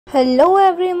Hello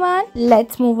everyone,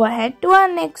 let's move ahead to our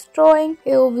next drawing.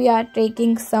 Here we are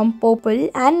taking some purple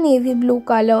and navy blue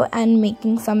color and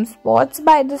making some spots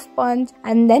by the sponge,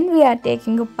 and then we are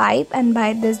taking a pipe and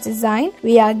by this design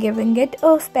we are giving it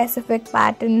a specific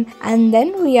pattern, and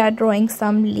then we are drawing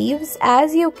some leaves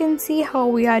as you can see how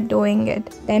we are doing it.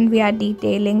 Then we are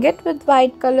detailing it with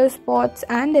white color spots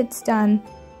and it's done.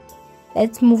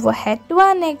 Let's move ahead to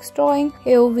our next drawing.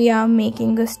 Here we are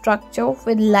making a structure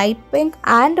with light pink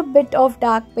and a bit of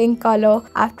dark pink color.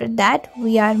 After that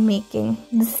we are making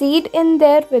the seed in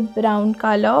there with brown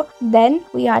color. Then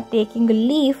we are taking a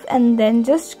leaf and then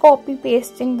just copy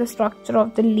pasting the structure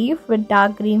of the leaf with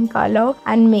dark green color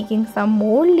and making some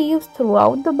more leaves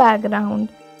throughout the background.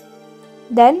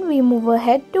 Then we move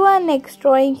ahead to our next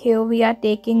drawing. Here we are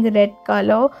taking red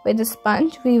color with a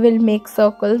sponge. We will make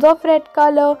circles of red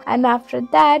color, and after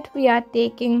that we are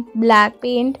taking black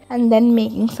paint and then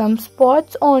making some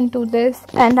spots onto this,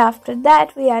 and after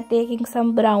that we are taking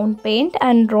some brown paint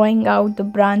and drawing out the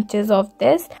branches of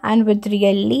this, and with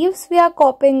real leaves we are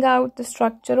copying out the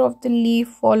structure of the leaf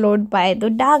followed by the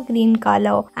dark green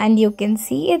color, and you can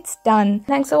see it's done.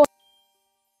 Thanks for watching.